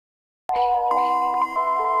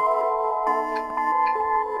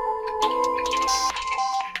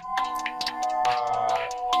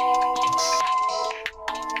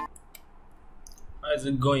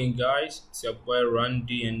it going, guys? It's your boy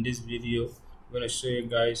Randy. In this video I'm going to show you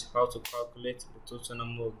guys how to calculate the total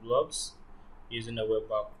number of blocks using a web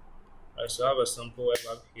app. Alright, so I have a simple web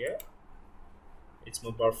app here. It's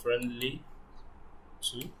mobile friendly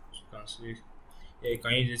too, as you can see. Yeah, you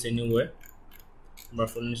can use it anywhere. Mobile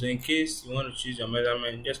friendly. So in case you want to choose your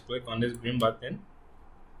measurement, just click on this green button,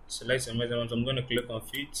 select your measurement. I'm going to click on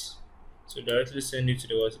fit, so directly send you to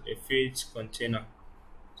the fit container.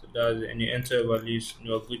 So that's, and you enter your values and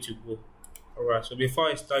you're good to go. Alright, so before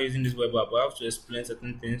I start using this web app, I have to explain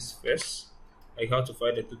certain things first, like how to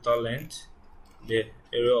find the total length, the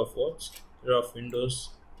area of area of windows,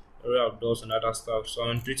 area of doors, and other stuff. So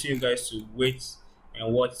I'm treating you guys to wait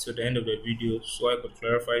and watch to the end of the video so I could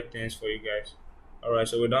clarify things for you guys. Alright,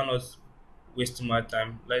 so without not wasting my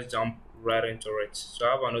time, let's jump right into it. So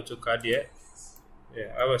I have an AutoCAD here.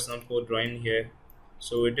 Yeah, I have a sample drawing here.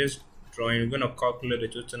 So with this drawing, we're going to calculate the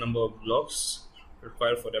total number of blocks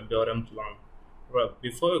required for the building plan. Right,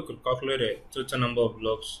 before we could calculate the total number of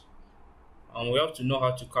blocks, we have to know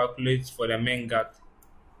how to calculate for the main guard.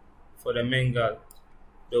 For the main guard,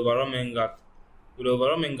 the overall main guard. With the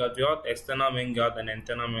overall main guard, we have external main guard and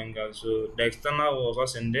internal main guard. So the external walls,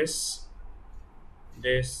 as in this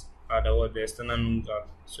are the external main guard.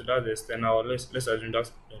 So that's the external wall. Let's assume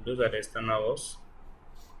that those are the external walls.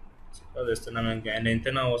 So that's the external main guard, and the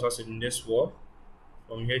internal walls are in this wall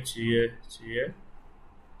from here to here to here.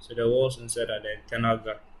 So the walls inside are the internal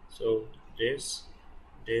guard. So this,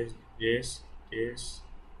 and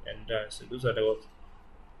that. So those are the what?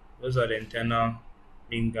 Those are the internal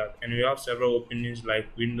main guard, and we have several openings like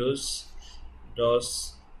windows,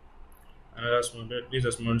 doors, and other small. These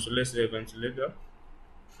are small. So let's say a ventilator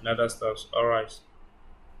and other stuff. Alright.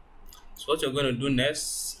 So what you're going to do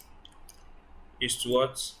next is to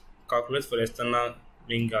what? Calculate for the external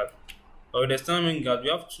main guard. But with the external main guard, we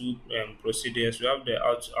have two procedures. We have the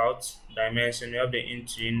out-to-out dimension, we have the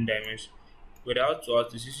in-to-in dimension. With the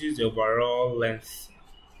out-to-out, this is the overall length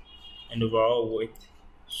and overall width.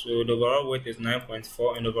 So the overall width is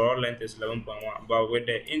 9.4 and the overall length is 11.1. But with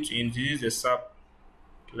the in-to-in, this is the sub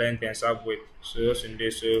length and sub width. So that's in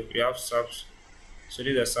this. So we have subs. So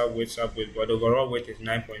these are sub width, but the overall width is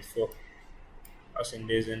 9.4. As in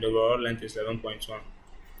this, and the overall length is 11.1.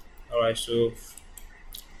 Alright, so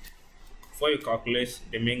before you calculate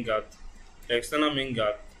the main guard, the external main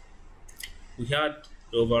guard, we had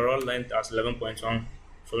the overall length as 11.1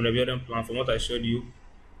 from the building plan, from what I showed you,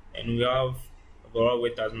 and we have overall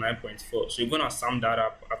width as 9.4. So you're gonna sum that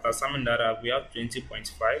up. After summing that up, we have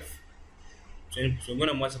 20.5. So we're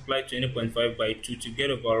gonna multiply 20.5 by 2 to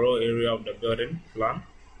get overall area of the building plan.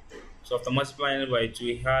 So after multiplying it by 2,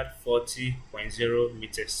 we had 40.0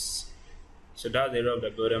 meters. So that's the area of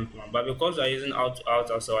the building plan. But because we are using out to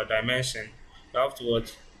out as our dimension, we have to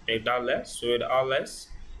take that less. So with that less,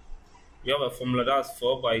 we have a formula that's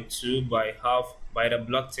 4 by 2 by half by the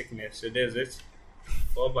block thickness. So there's it,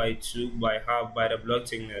 4 by 2 by half by the block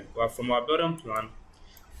thickness. But from our building plan,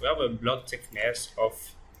 we have a block thickness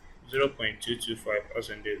of 0.225, as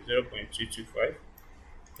in this 0.225.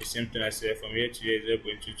 The same thing I said, from here to here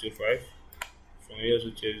 0.225, from here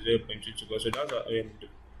to here 0.225. So that's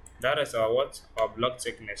that is our our block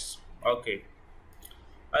thickness. Okay,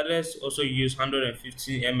 others also use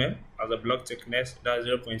 115 mm as a block thickness. That's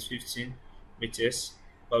 0.15 meters.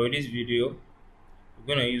 But with this video,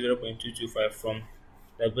 we're gonna use 0.225 from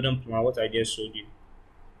the building plan, what I just showed you.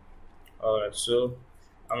 Alright, so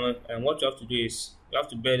and what you have to do is you have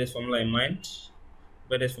to bear this formula in mind.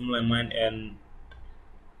 And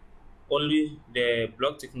only the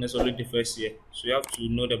block thickness only differs here. So you have to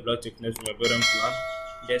know the block thickness from your building plan.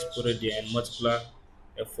 Just put it there and multiply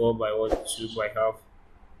the 4 by 2 by half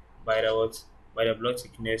by the block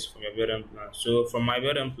thickness from your building plan. So from my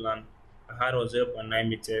building plan, I had 0.9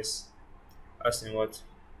 meters. As in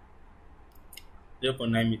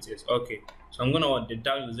 0.9 meters. Okay, so I'm gonna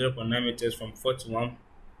deduct the 0.9 meters from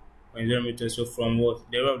 41.0 meters. So from the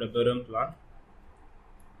area of the building plan.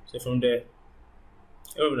 So from the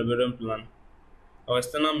area of the building plan, our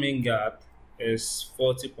external main guard is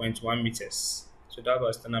 40.1 meters. So that's our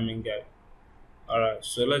external main guard. Alright,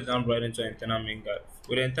 so let's jump right into internal main guard.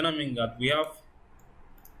 With the internal main guard, we have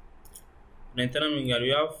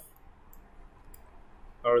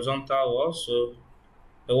horizontal walls. So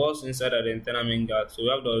the walls inside are the internal main guard. So we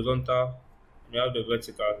have the horizontal and we have the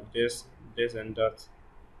vertical, this and that.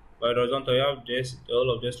 By the horizontal, you have the whole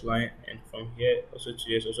of this line, and from here also to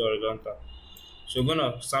here is also horizontal. So we're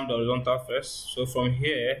gonna sum the horizontal first. So from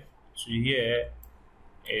here to here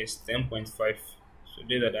is 10.5. So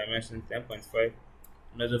these are dimensions 10.5.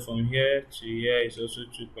 And also from here to here is also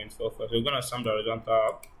 2.45. So we're gonna sum the horizontal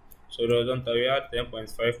up. So the horizontal, we had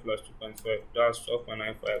 10.5 plus 2.5, that's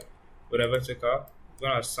 12.95. With the vertical, we're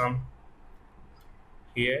gonna sum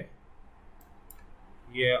here,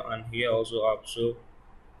 here, and here also up. So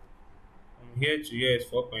from here to here is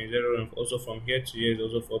 4.0, and also from here to here is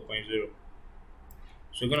also 4.0.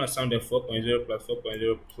 So we're gonna sum the 4.0 plus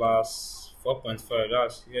 4.0 plus 4.5,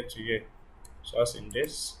 that's here to here. So that's in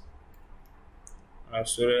this.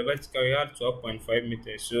 So the vertical, we had 12.5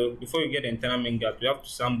 meters. So before we get the internal main guard, we have to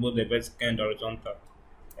sum both the vertical and the horizontal.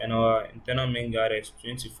 And our internal main guard is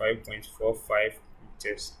 25.45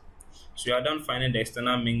 meters. So you are done finding the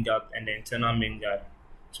external main guard and the internal main guard.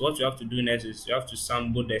 So what you have to do next is you have to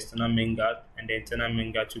sum both the external main guard and the internal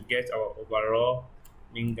main guard to get our overall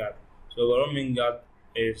main guard. So overall main guard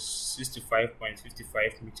is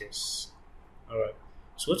 65.55 meters. Alright.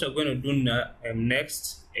 So what you're going to do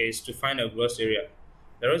next is to find a gross area.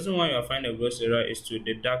 The reason why you are finding a gross area is to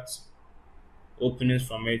deduct openings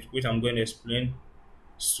from it, which I'm going to explain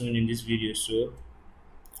soon in this video. So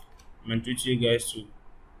I'm going to teach you guys to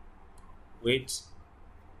wait.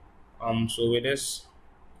 So with this,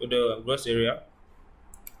 with the gross area,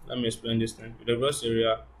 let me explain this thing. With the gross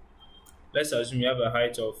area, let's assume you have a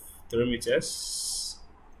height of 3 meters.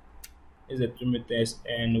 This is 3 meters,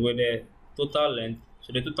 and with the total length,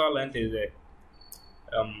 so the total length is the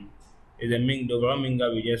the overall mean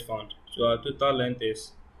that we just found. So our total length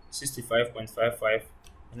is 65.55,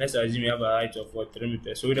 and let's assume you have a height of 3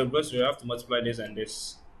 meters. So with the gross area, you have to multiply this and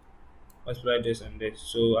this,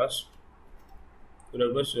 So as with the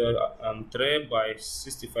gross area, 3 by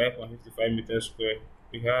 65.55 meters square,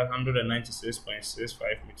 we have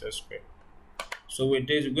 196.65 meters square. So with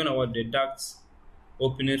this, we're gonna deduct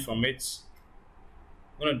openings from it.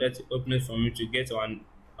 We're gonna deduct openings from it to get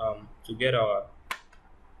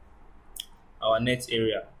our net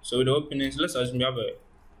area. So with the openings, let's assume we have a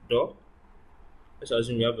door. Let's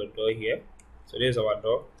assume we have a door here. So this is our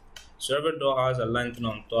door. So every door has a lantern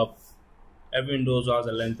on top. Every window also has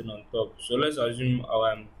a lantern on top. So let's assume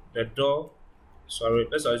let's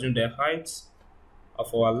assume the height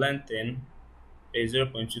of our lantern is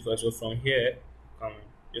 0.25. So from here,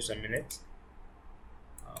 just a minute.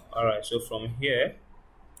 Alright, so from here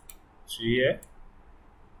to here,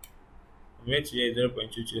 is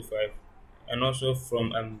 0.225. And also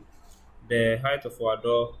from the height of our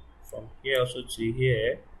door from here also to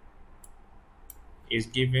here is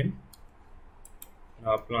given in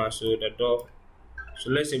our plan. So the door, so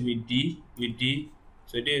let's say with D,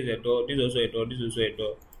 so this is a door, this is also a door, this is also a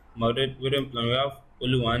door. But within plan we have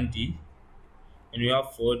only one D, and we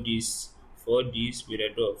have 4 Ds with a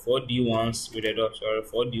door, 4 D1s with a door,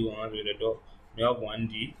 4 D1s with a door. We have 1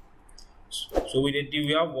 D. So with the D,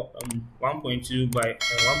 we have 1.2 by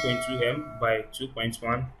 1.2 m by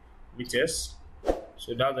 2.1 meters.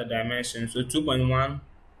 So that's the dimension. So 2.1.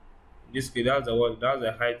 This case, that's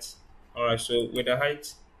the height. Alright. So with the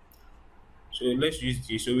height, so let's use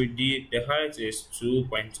D. So with D, the height is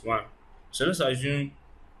 2.1. So let's assume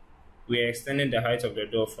we are extending the height of the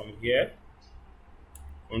door from here,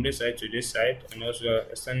 from this side to this side, and also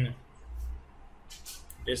extending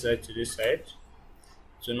this side to this side.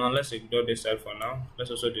 So now let's ignore this side for now.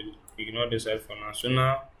 Let's also ignore this side for now. So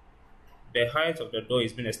now the height of the door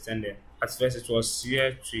is being extended. At first it was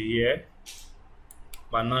here to here,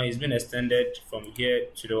 but now it's been extended from here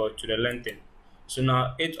to the length. So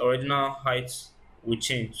now its original height will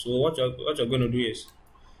change. So what you're going to do is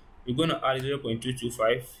you're going to add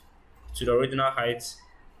 0.225 to the original height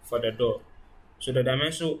for the door. So the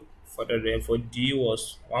dimension for D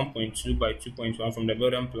was 1.2 by 2.1 from the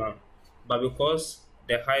building plan, but because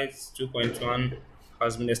the height 2.1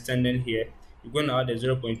 has been extended here, you're going to add a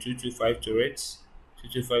 0.225 to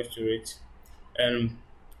it, and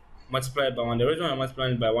multiply it by 1. The reason I'm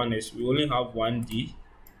multiplying it by 1 is we only have 1D.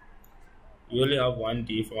 We only have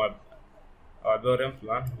 1D from our building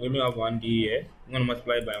plan. We only have 1D here. I'm going to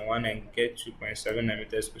multiply it by 1 and get 2.79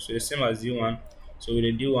 meters square. So the same as D1. So with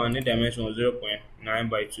the D1, the dimension was 0.9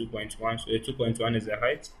 by 2.1. So the 2.1 is the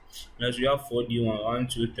height. Now we have 4 D1, 1,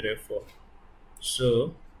 2, 3, 4.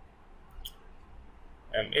 So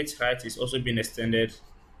its height is also being extended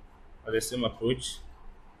at the same approach.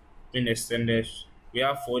 Being extended, we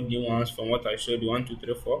have 4 D1s from what I showed you, 1, 2,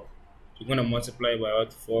 3, 4. We're going to multiply by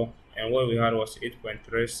 4, and what we had was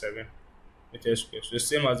 8.37 meters square. So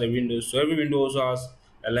same as the window. So every window also has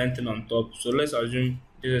a lantern on top. So let's assume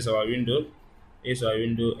this is our window. This is our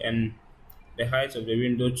window, and the height of the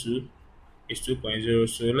window too is 2.0.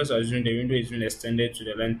 So let's assume the window is being extended to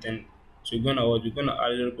the lantern. So we're gonna add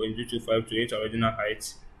 0.225 to its original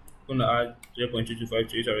height. We're gonna add 0.225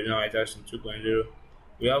 to its original height, as in 2.0.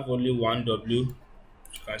 We have only 1 W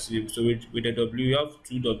You can see. So with the W, you have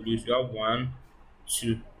two W's. You have one,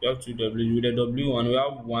 two. You have two W's. With the W1, we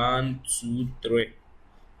have 1, 2, 3.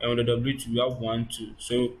 And with the W2, we have 1, 2.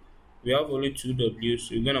 So we have only two W's.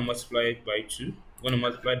 So we're gonna multiply it by 2. We're gonna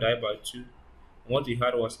multiply that by 2. And what we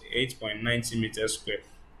had was 8.90 meters squared.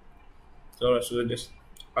 So this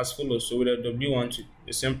as follows. So with the W1,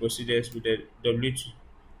 the same procedure as with the W2.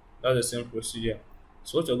 That's the same procedure.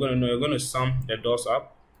 So what you're going to know, you're going to sum the doors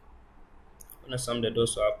up. The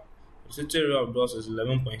total area of doors is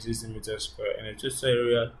 11.60 meters square, and the total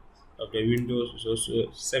area of the windows is also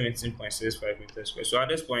 17.65 meters square. So at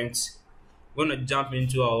this point, we're going to jump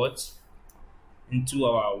into our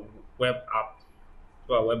web app.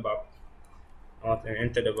 And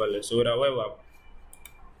enter the value. So with our web app,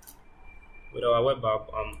 what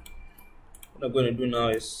I'm going to do now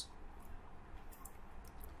is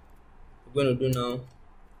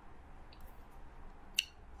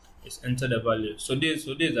enter the value. So this is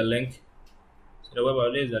the link. So the web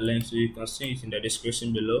app, is the link. So you can see it in the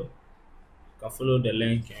description below. You can follow the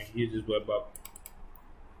link and use this web app.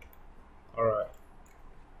 Alright.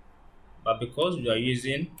 But because we are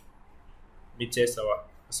using meters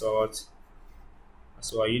as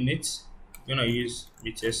our unit, we're gonna use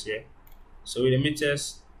meters here. So with the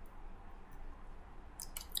meters,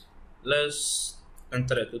 let's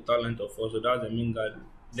enter the total length of 4. So that's the mean guide.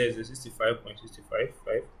 There's a 65.55,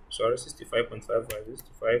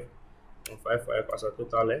 65.55 as a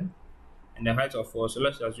total length, and the height of 4. So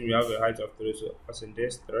let's assume we have a height of 3, so as in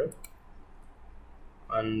this 3.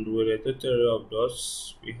 And with the total area of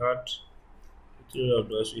doors, we had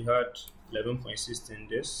 11.16 in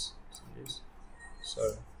this.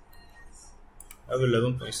 Sorry, I have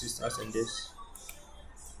 11.16 as in this.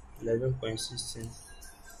 11.16.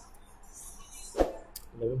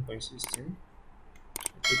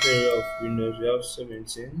 The total area of windows, we have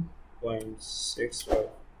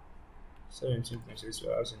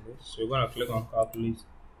 17.65 as in this. So we're gonna click on calculate.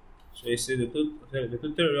 So you see the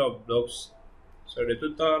total area of blocks. So the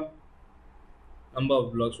total number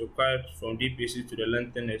of blocks required from DPC to the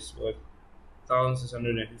lengthen is what?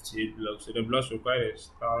 1,658 blocks. So the blocks required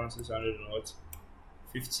is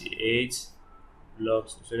 1,658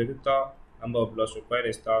 blocks. So the total number of blocks required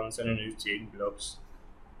is 1,758 blocks.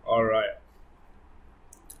 Alright.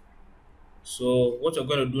 So what we're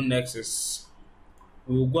going to do next is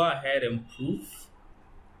we will go ahead and prove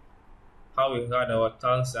how we had our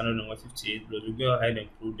 1,758 blocks. We'll go ahead and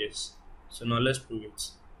prove this. So now let's prove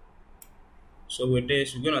it. So with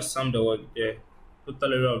this, we're going to sum the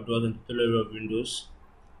total area of doors and total area of windows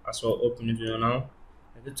as for openings. Now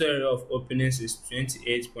the total area of openings is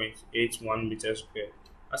 28.81 meters squared.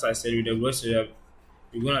 As I said, with the gross area,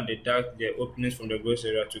 we're going to deduct the openings from the gross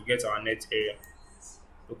area to get our net area,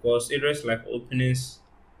 because areas like openings,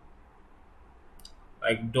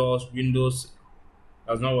 like doors, windows,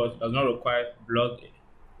 does not require block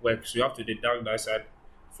work, so you have to deduct that side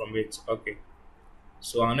from it. Okay,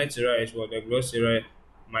 so our net area is what? The gross area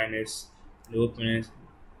minus the openings,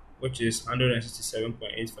 which is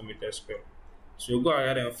 167.84 meters squared. So we'll go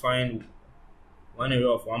ahead and find one area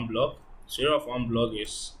of one block. So area of one block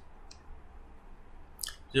is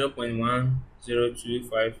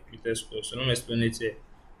 0.1025 meters squared. So let me explain it here.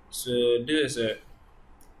 So this is a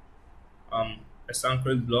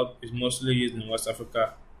concrete block. Is mostly used in West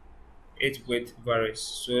Africa. Its weight varies.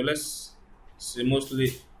 So let's say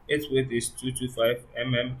mostly its weight is 225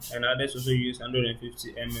 mm, and others also use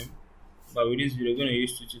 150 mm. But with this video, we're going to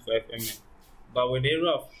use 225 mm. But with the area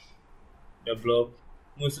of the block,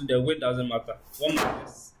 mostly the weight doesn't matter.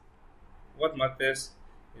 What matters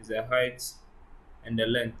is the height and the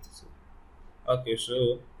length. So, okay,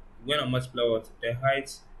 so we're going to multiply what? The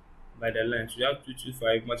height by the length. We have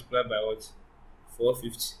 225 multiplied by what?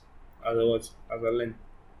 450 as a what? As a length.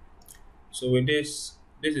 So with this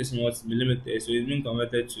is not millimeters, so it's been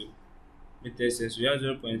converted to meters. So we have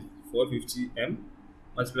 0.450 m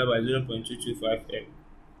multiplied by 0.225 m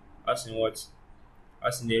as in what?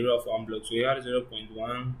 As in the area of one block. So we have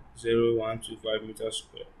 0.10125 meters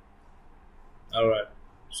squared. Alright,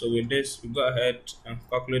 so with this, we go ahead and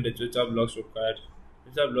calculate the total blocks required.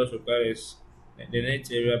 Total blocks required is the net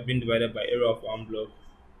area being divided by area of one block,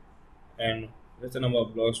 and the total number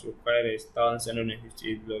of blocks required is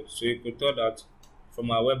 1,758 blocks. So you could tell that from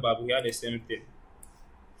our web app, we had the same thing.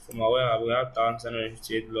 From our web app, we have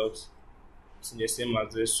 1,758 blocks. It's the same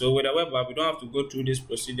as this. So with the web app, we don't have to go through this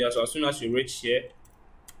procedure. So as soon as you reach here,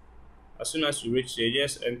 just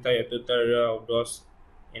enter your total area of doors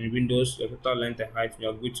in windows, your total length and height, you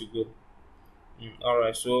are good to go.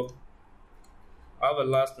 Alright, so I have a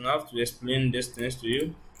last and I have to explain these things to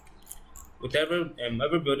you. With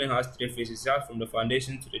every building has three phases. You have from the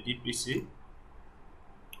foundation to the DPC,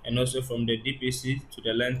 and also from the DPC to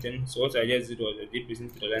the lengthening. So what I just did was the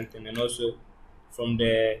DPC to the lengthening, and also from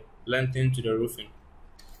the lengthening to the roofing.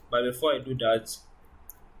 But before I do that,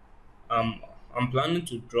 I'm planning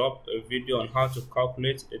to drop a video on how to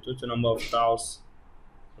calculate the total number of tiles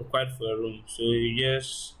required for a room. So you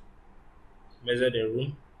just measure the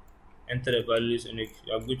room, enter the values, and you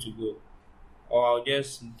are good to go. Or I'll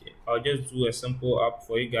just do a simple app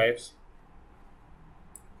for you guys,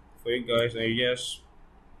 and you just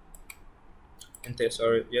enter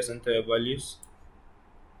the values.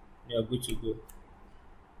 You are good to go.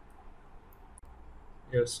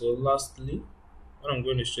 Yeah. So lastly, what I'm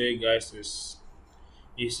going to show you guys is,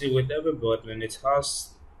 you see, with every building it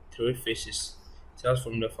has three phases. It has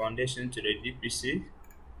from the foundation to the DPC,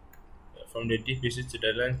 from the DPC to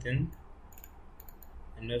the lengthening,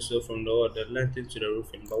 and also from the lengthening to the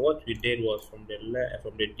roofing. But what we did was from the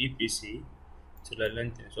DPC to the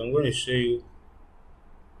lengthening. So I'm going to show you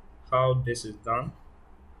how this is done.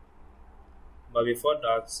 But before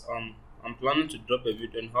that, I'm planning to drop a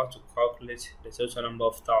video on how to calculate the total number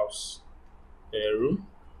of tiles per room.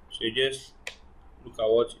 So you just look at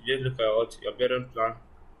what your building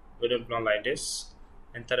plan like this.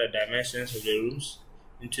 Enter the dimensions of the rooms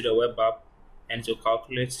into the web app, and to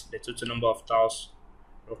calculate the total number of tiles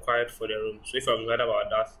required for the room. So if you're glad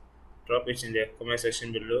about that, drop it in the comment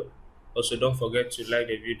section below. Also, don't forget to like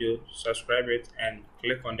the video, subscribe it, and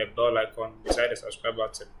click on the bell icon beside the subscribe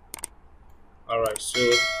button. Alright, so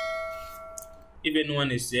if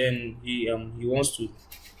anyone is there and he wants to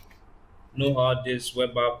know how this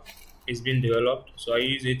web app is being developed, so I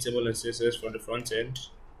use HTML and CSS for the front end.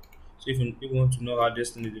 So if you want to know how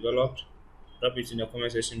this thing is developed, drop it in the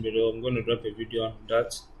comment section below. I'm going to drop a video on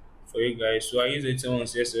that for you guys. So I use HTML and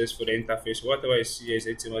CSS for the interface. Whatever I see is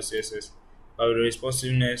HTML CSS, but with the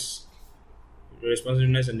responsiveness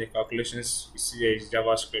and the calculations you see here is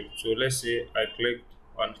JavaScript. So let's say I click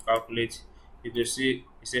on calculate. You can see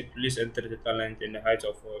it says please enter the total length and the height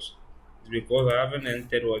of walls. It's because I haven't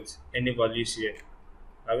entered any values here.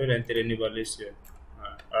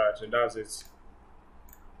 Alright, so that's it.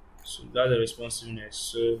 So that's the responsiveness.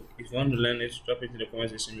 So if you want to learn it, drop it in the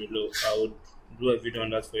comment section below. I would do a video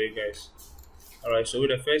on that for you guys. Alright, so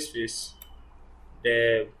with the first phase,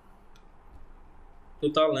 the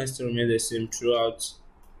total length remains the same throughout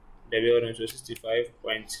the building, so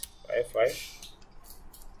 65.55,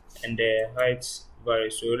 and the height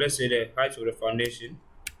varies. So let's say the height of the foundation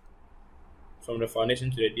from the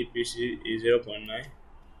foundation to the DPC is 0.9.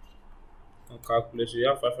 Calculate, so you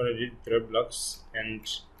have 583 blocks, and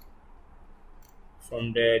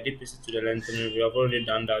from the DPC to the lengthening, we have already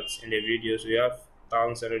done that in the video. So we have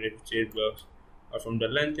 1,758 blocks. But from the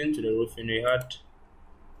lengthening to the roofing, we had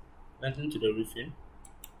lengthening to the roofing.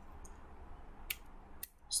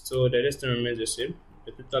 So the distance remains the same.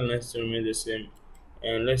 The total length remains the same.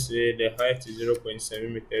 And let's say the height is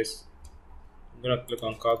 0.7 meters. I'm gonna click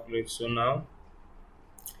on calculate. So now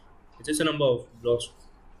it is a number of blocks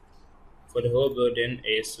for the whole building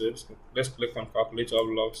is, so let's click on calculate all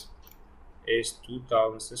blocks, is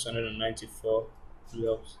 2,694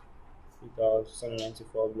 blocks.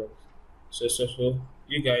 2,694 blocks. So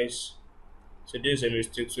you guys, so this is a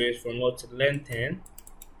mistake. So it's from what lengthening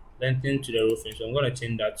to the roofing. So I'm gonna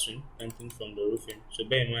change that to lengthening from the roofing. So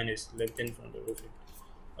bear in mind it's lengthening from the roofing.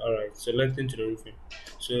 Alright, so lengthening to the roofing.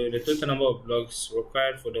 So the total number of blocks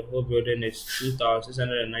required for the whole building is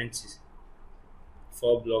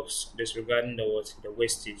 2,694 blocks, disregarding the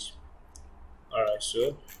wastage. Alright,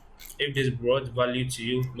 so if this brought value to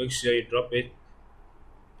you, make sure you drop a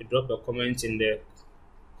comment in the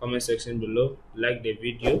comment section below, like the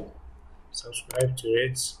video, subscribe to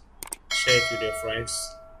it, share it with your friends,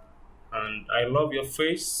 and I love your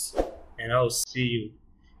face, and I'll see you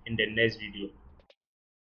in the next video.